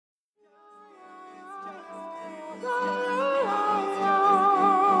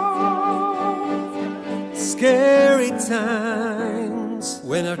scary times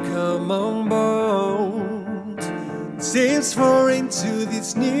when I come on board. Seems foreign to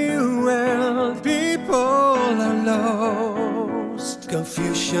this new world. People are lost,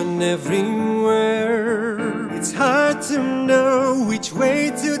 confusion everywhere. It's hard to know which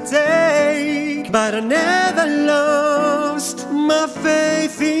way to take, but I never lost my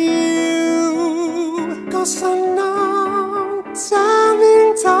faith in you. 'Cause I know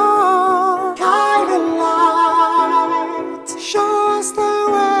standing tall, guiding light, show us the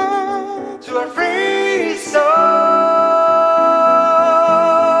way to a free soul.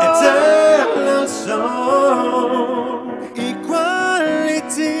 Eternal song,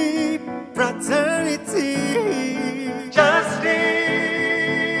 equality, fraternity, justice.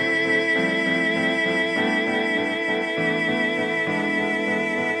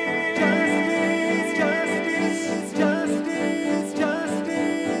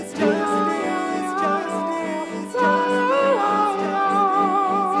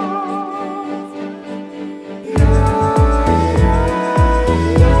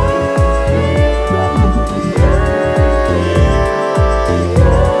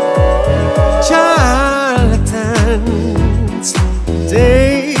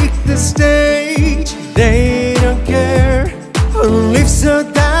 Take the stage, they don't care who lives or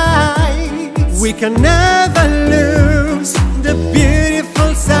dies. We can never lose the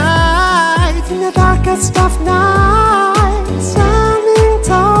beautiful side in the darkest of night.